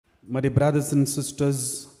My dear brothers and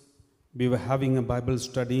sisters, we were having a Bible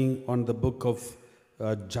study on the book of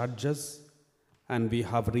Judges, and we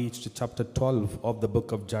have reached chapter 12 of the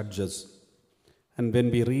book of Judges. And when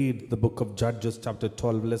we read the book of Judges, chapter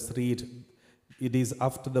 12, let's read. It is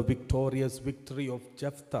after the victorious victory of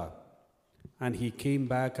Jephthah, and he came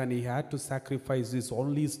back and he had to sacrifice his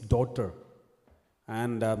only daughter.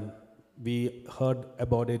 And we heard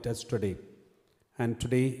about it yesterday. And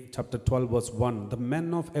today, chapter 12, verse 1, the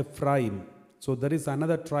men of Ephraim. So there is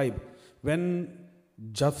another tribe. When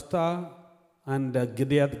Jephthah and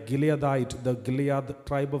Gileadite, the Gilead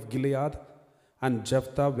tribe of Gilead, and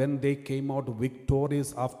Jephthah, when they came out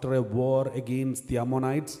victorious after a war against the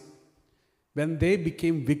Ammonites, when they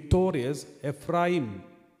became victorious, Ephraim,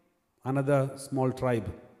 another small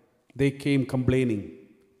tribe, they came complaining,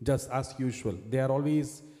 just as usual. They are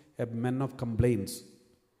always men of complaints.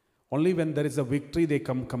 Only when there is a victory, they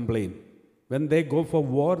come complain. When they go for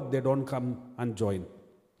war, they don't come and join.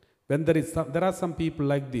 When there are some people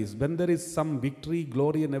like this. When there is some victory,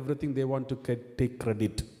 glory and everything, they want to take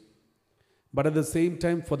credit. But at the same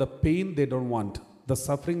time, for the pain, they don't want. The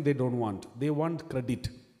suffering, they don't want. They want credit.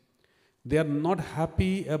 They are not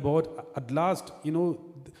happy about, at last,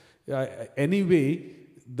 anyway,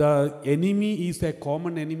 the enemy is a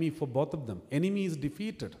common enemy for both of them. Enemy is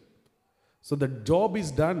defeated. So the job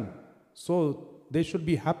is done. So they should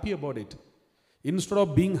be happy about it. Instead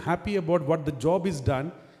of being happy about what the job is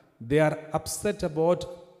done, they are upset about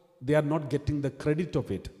they are not getting the credit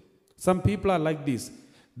of it. Some people are like this.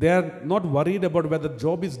 They are not worried about whether the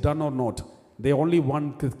job is done or not. They only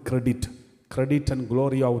want credit and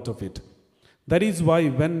glory out of it. That is why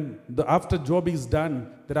when after job is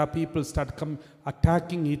done, there are people start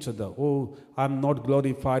attacking each other. Oh, I'm not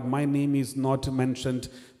glorified. My name is not mentioned.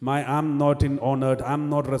 I'm not honored. I'm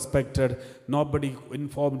not respected. Nobody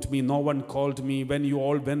informed me. No one called me. When you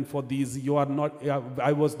all went for these,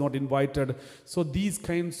 I was not invited. So these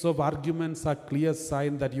kinds of arguments are clear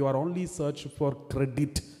sign that you are only searching for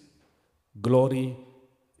credit, glory.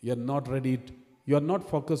 You're not ready. You're not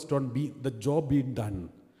focused on the job being done.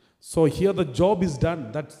 So here the job is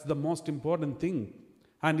done. That's the most important thing.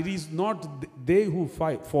 And it is not they who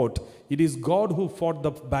fought. It is God who fought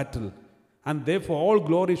the battle. And therefore all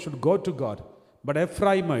glory should go to God. But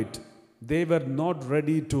Ephraimite, they were not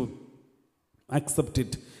ready to accept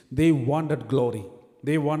it. They wanted glory.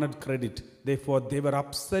 They wanted credit. Therefore they were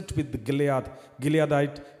upset with the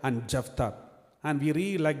Gileadite and Jephthah. And we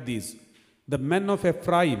read like this. The men of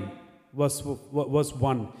Ephraim, verse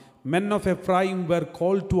 1. Men of Ephraim were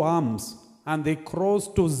called to arms, and they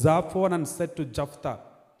crossed to Zaphon and said to Jephthah,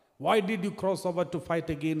 why did you cross over to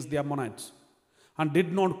fight against the Ammonites, and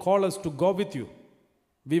did not call us to go with you?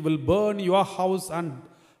 We will burn your house and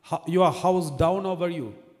your house down over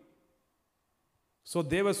you. So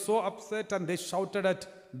they were so upset, and they shouted at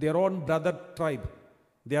their own brother tribe.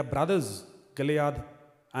 Their brothers, Gilead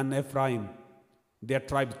and Ephraim. Their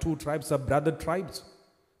tribes, two tribes are brother tribes.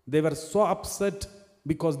 They were so upset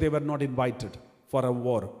because they were not invited for a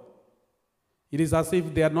war. It is as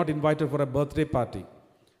if they are not invited for a birthday party.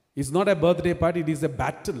 It's not a birthday party, it is a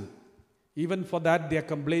battle. Even for that they are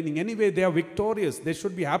complaining. Anyway, they are victorious. They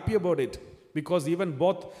should be happy about it. Because even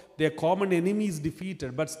both their common enemy is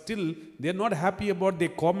defeated. But still, they are not happy about their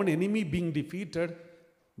common enemy being defeated.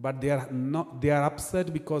 But they are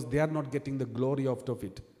upset because they are not getting the glory out of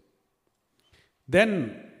it.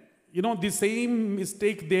 Then, the same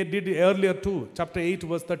mistake they did earlier too. Chapter 8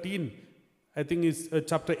 verse 13. I think it's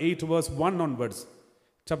chapter 8 verse 1 onwards.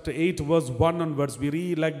 Chapter 8 verse 1 onwards. We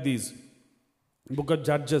read like this. Book of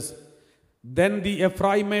Judges. Then the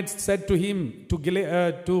Ephraimites said to him, to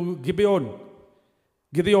Gideon,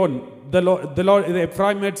 the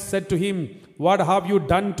Ephraimites said to him, what have you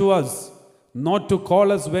done to us? Not to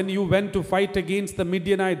call us when you went to fight against the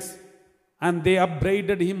Midianites. And they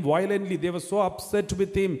upbraided him violently. They were so upset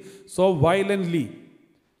with him, so violently.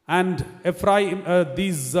 And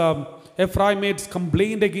these Ephraimites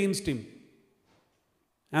complained against him.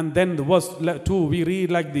 And then verse 2, we read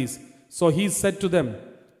like this. So he said to them,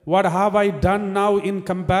 what have I done now in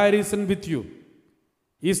comparison with you?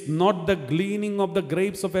 Is not the gleaning of the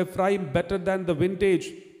grapes of Ephraim better than the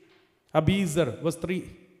vintage? Abiezer, verse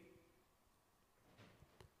 3.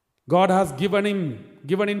 God has given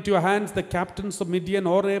into your hands the captains of Midian,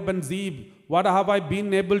 Oreb and Zeb. What have I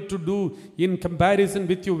been able to do in comparison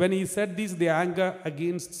with you? When he said this, the anger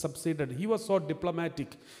against subsided. He was so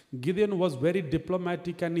diplomatic. Gideon was very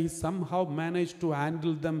diplomatic, and he somehow managed to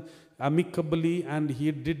handle them amicably, and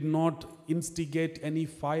he did not instigate any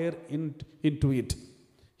fire into it.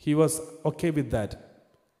 He was okay with that.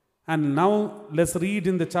 And now let's read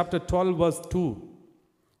in the chapter 12 verse 2.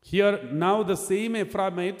 Here now the same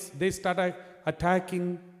Ephraimites, they start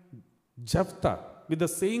attacking Jephthah with the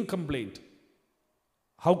same complaint.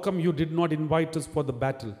 How come you did not invite us for the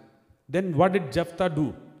battle? Then what did Jephthah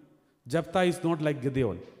do? Jephthah is not like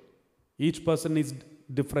Gideon. Each person is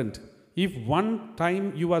different. If one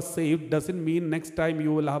time you are saved, doesn't mean next time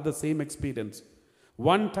you will have the same experience.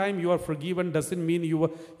 One time you are forgiven doesn't mean you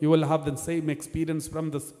will have the same experience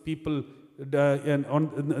from the people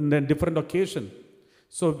on a different occasion.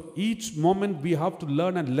 So each moment we have to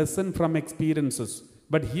learn a lesson from experiences.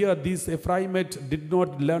 But here these Ephraimites did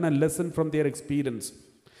not learn a lesson from their experience.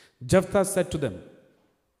 Jephthah said to them,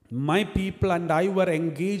 my people and I were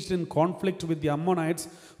engaged in conflict with the Ammonites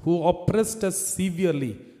who oppressed us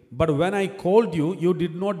severely. But when I called you, you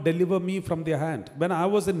did not deliver me from their hand. When I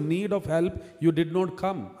was in need of help, you did not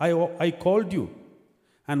come. I called you.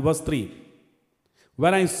 And verse 3.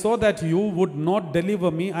 When I saw that you would not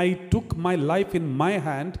deliver me, I took my life in my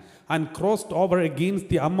hand and crossed over against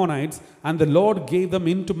the Ammonites, and the Lord gave them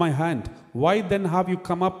into my hand. Why then have you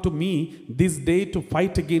come up to me this day to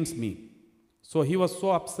fight against me? So he was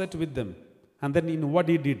so upset with them. And then in what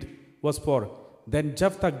he did, verse 4. Then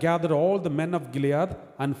Jephthah gathered all the men of Gilead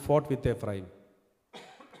and fought with Ephraim.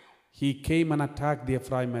 He came and attacked the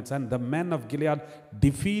Ephraimites, and the men of Gilead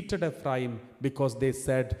defeated Ephraim because they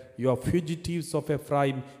said, you are fugitives of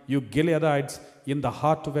Ephraim, you Gileadites, in the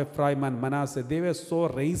heart of Ephraim and Manasseh. They were so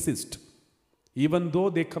racist. Even though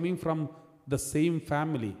they're coming from the same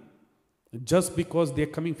family, just because they're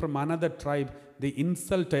coming from another tribe, they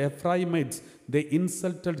insulted Ephraimites, they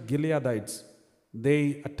insulted Gileadites,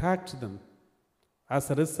 they attacked them. As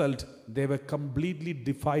a result, they were completely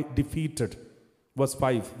defeated. Verse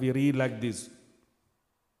 5, we read like this.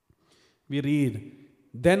 We read,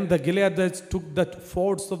 then the Gileadites took the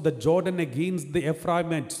fords of the Jordan against the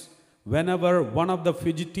Ephraimites. Whenever one of the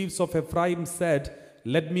fugitives of Ephraim said,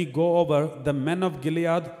 let me go over, the men of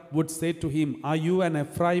Gilead would say to him, are you an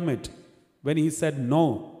Ephraimite? When he said,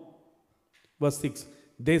 no. Verse 6,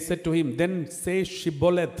 they said to him, then say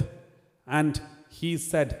Shibboleth. And he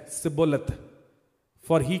said, Sibboleth.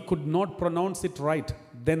 For he could not pronounce it right.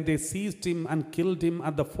 Then they seized him and killed him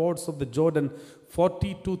at the fords of the Jordan.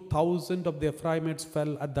 42,000 of the Ephraimites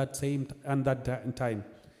fell at that time.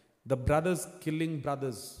 The brothers killing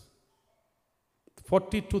brothers.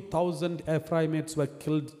 42,000 Ephraimites were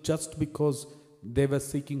killed just because they were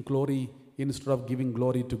seeking glory instead of giving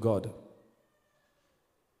glory to God.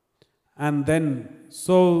 And then,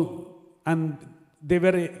 since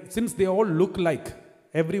they all look like,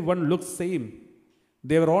 everyone looks same,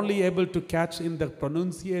 they were only able to catch in the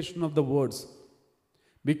pronunciation of the words,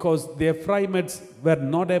 because the Ephraimites were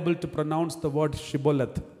not able to pronounce the word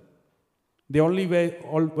Shibboleth. They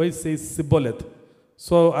always say Sibboleth.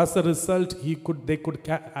 So as a result, they could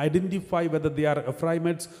identify whether they are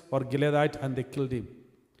Ephraimites or Gileadite, and they killed him.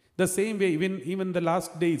 The same way, even the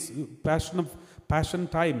last days, passion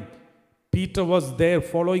time, Peter was there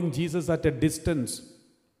following Jesus at a distance.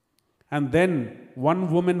 And then one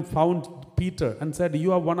woman found Peter and said,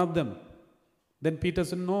 you are one of them. Then Peter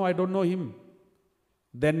said, no, I don't know him.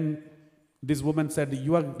 Then this woman said,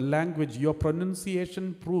 your language, your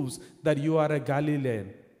pronunciation proves that you are a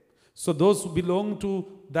Galilean. So those who belong to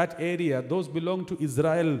that area, those belong to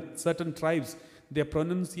Israel, certain tribes, their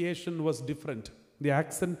pronunciation was different. The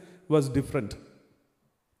accent was different.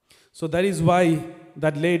 So that is why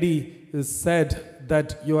that lady said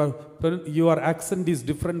that your accent is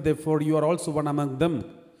different, therefore you are also one among them.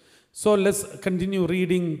 So let's continue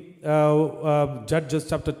reading Judges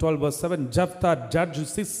chapter 12 verse 7. Jephthah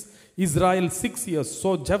judged Israel 6 years.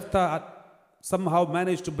 So Jephthah somehow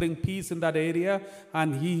managed to bring peace in that area,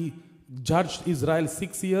 and he judged Israel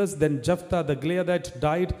 6 years. Then Jephthah the Gileadite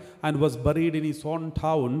died and was buried in his own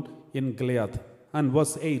town in Gilead. And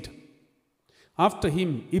verse 8. After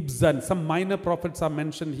him, Ibzan, some minor prophets are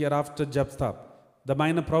mentioned here after Jephthah. The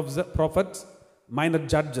minor prophets, minor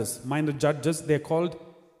judges, they are called,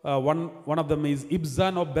 one of them is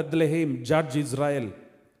Ibzan of Bethlehem, judge Israel.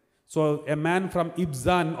 So a man from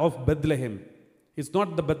Ibzan of Bethlehem. It's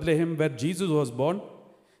not the Bethlehem where Jesus was born.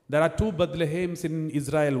 There are two Bethlehems in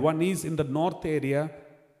Israel. One is in the north area.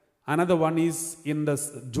 Another one is in the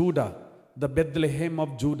Judah, the Bethlehem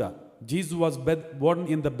of Judah. Jesus was born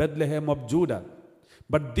in the Bethlehem of Judah.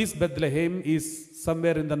 But this Bethlehem is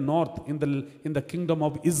somewhere in the north, in the kingdom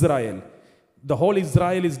of Israel. The whole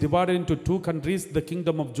Israel is divided into two countries, the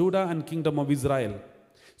kingdom of Judah and kingdom of Israel.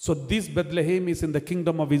 So this Bethlehem is in the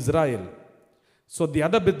kingdom of Israel. So the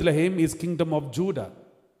other Bethlehem is kingdom of Judah,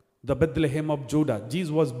 the Bethlehem of Judah.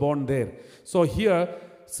 Jesus was born there. So here,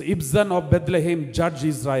 Ibzan of Bethlehem judged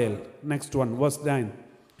Israel. Next one, verse 9.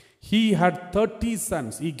 He had 30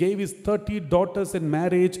 sons. He gave his 30 daughters in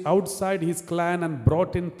marriage outside his clan and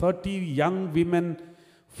brought in 30 young women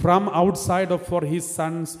from outside for his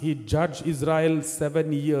sons. He judged Israel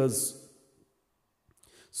 7 years.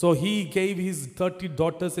 So he gave his 30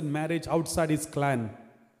 daughters in marriage outside his clan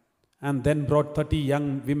and then brought 30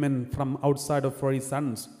 young women from outside for his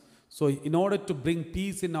sons. So in order to bring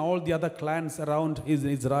peace in all the other clans around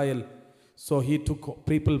Israel, so he took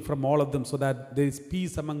people from all of them so that there is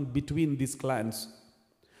peace between these clans.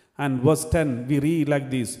 And verse 10, we read like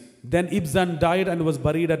this. Then Ibzan died and was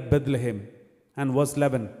buried at Bethlehem. And verse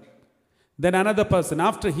 11. Then another person,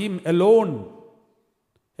 after him alone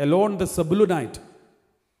the Zebulunite.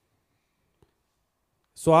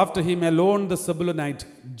 So after him alone the Zebulunite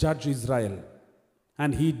judged Israel.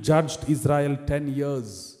 And he judged Israel 10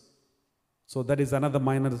 years. So that is another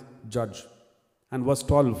minor judge. And verse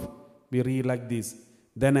 12, we read like this.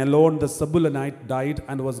 Then alone the Zebulunite died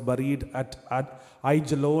and was buried at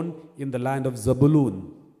Aijalon in the land of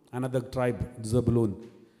Zebulun. Another tribe, Zebulun.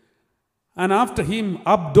 And after him,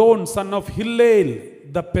 Abdon, son of Hillel,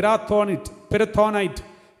 the Pirathonite,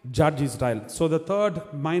 judged Israel. So the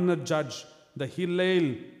third minor judge, the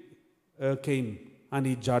Hillel, came and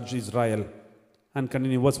he judged Israel. And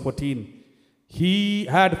continue, verse 14. He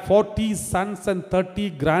had 40 sons and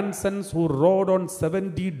 30 grandsons who rode on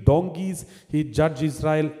 70 donkeys. He judged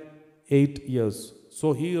Israel 8 years.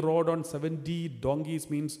 So he rode on 70 donkeys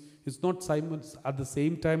means it's not Simon at the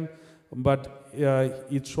same time, but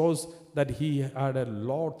it shows that he had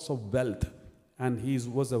lots of wealth and he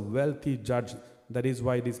was a wealthy judge. That is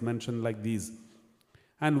why it is mentioned like this.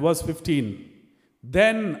 And verse 15.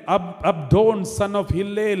 Then Abdon, son of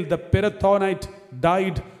Hillel, the Pirathonite,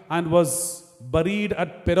 died and was buried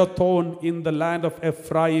at Pirathon in the land of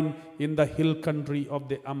Ephraim in the hill country of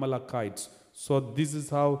the Amalekites. So this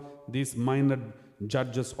is how these minor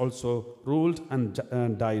judges also ruled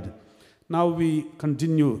and died. Now we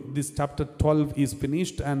continue. This chapter 12 is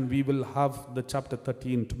finished and we will have the chapter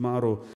 13 tomorrow.